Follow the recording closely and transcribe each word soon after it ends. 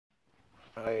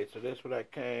Alright, so this what I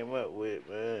came up with,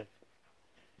 man.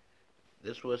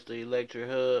 This was the electric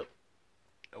hub.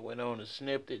 I went on and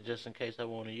snipped it just in case I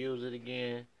want to use it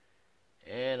again.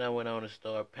 And I went on and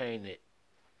started painting it.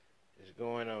 It's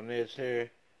going on this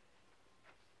here.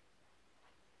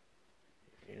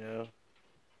 You know,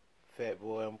 Fat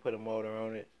Boy, I'm gonna put a motor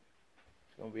on it.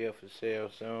 It's gonna be up for sale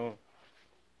soon.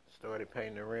 Started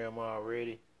painting the rim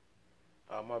already.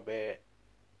 Oh, my bad.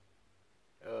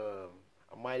 I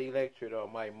might electric or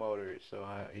I might motor it, so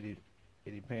it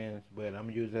depends. But I'm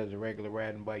gonna use it as a regular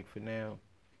riding bike for now.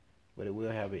 But it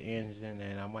will have an engine,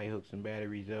 and I might hook some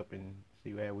batteries up and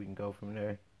see where we can go from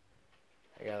there.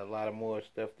 I got a lot of more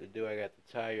stuff to do. I got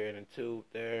the tire and the tube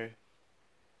there.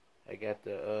 I got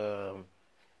the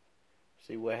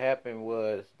see, what happened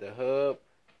was the hub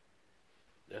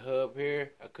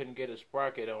here, I couldn't get a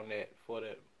sprocket on that for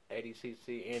the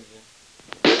 80cc engine.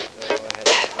 So I had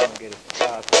to go and get a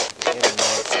stock off the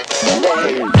internet.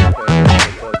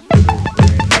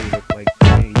 Like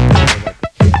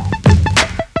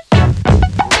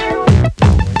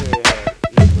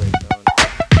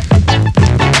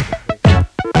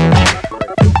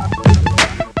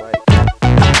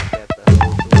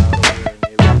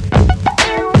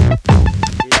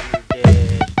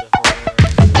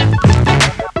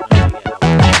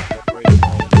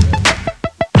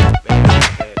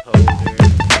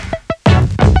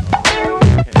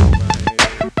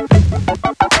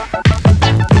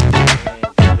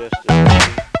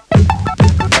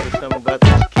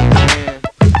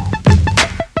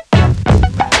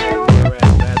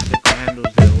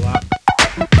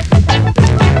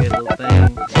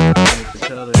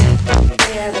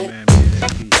yeah.